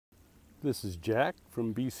This is Jack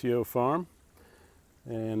from BCO Farm,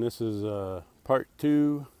 and this is a part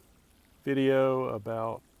 2 video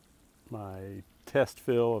about my test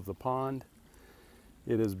fill of the pond.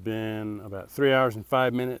 It has been about 3 hours and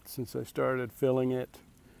 5 minutes since I started filling it,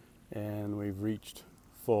 and we've reached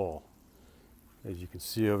full. As you can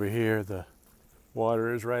see over here, the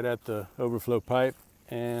water is right at the overflow pipe,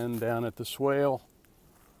 and down at the swale,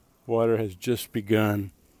 water has just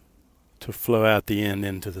begun to flow out the end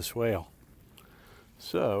into the swale.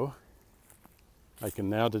 So I can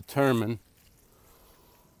now determine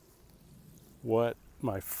what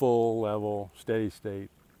my full level, steady state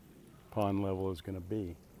pond level is going to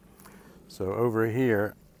be. So over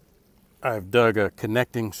here, I've dug a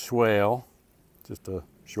connecting swale, just a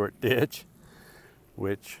short ditch,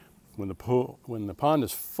 which when the pond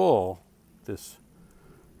is full, this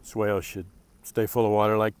swale should stay full of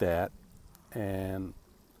water like that. And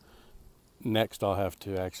next I'll have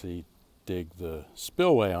to actually dig the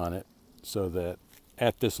spillway on it so that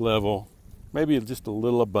at this level, maybe just a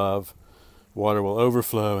little above, water will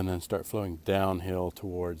overflow and then start flowing downhill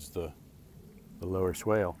towards the lower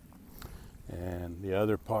swale. And the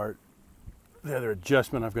other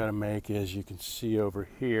adjustment I've got to make is, you can see over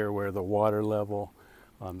here where the water level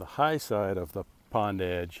on the high side of the pond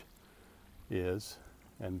edge is,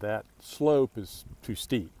 and that slope is too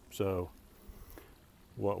steep. So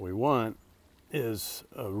what we want is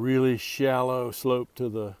a really shallow slope to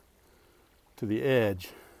the edge,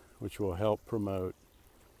 which will help promote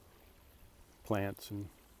plants and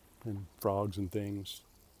frogs and things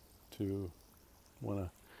to want to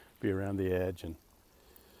be around the edge. And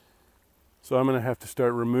so I'm going to have to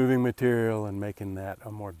start removing material and making that a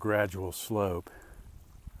more gradual slope,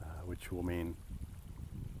 which will mean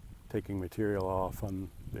taking material off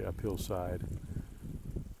on the uphill side.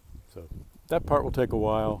 So that part will take a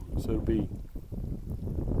while, so it'll be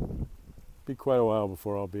quite a while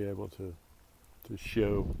before I'll be able to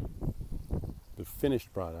show the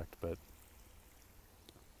finished product. But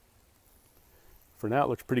for now it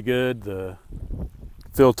looks pretty good. The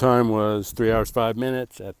fill time was 3 hours 5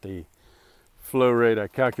 minutes at the flow rate I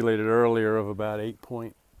calculated earlier of about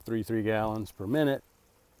 8.33 gallons per minute.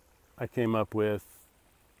 I came up with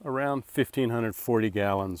around 1,540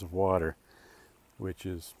 gallons of water, which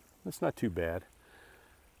is, that's not too bad.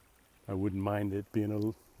 I wouldn't mind it being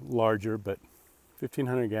a larger, but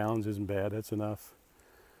 1,500 gallons isn't bad. That's enough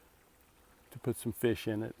to put some fish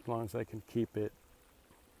in it, as long as I can keep it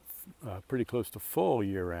pretty close to full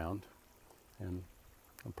year round. And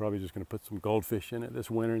I'm probably just going to put some goldfish in it this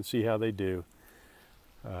winter and see how they do.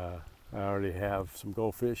 I already have some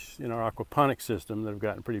goldfish in our aquaponics system that have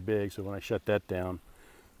gotten pretty big, so when I shut that down,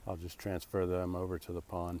 I'll just transfer them over to the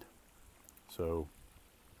pond. So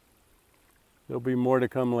there'll be more to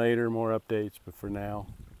come later, more updates, but for now,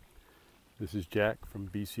 this is Jack from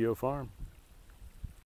BCO Farm.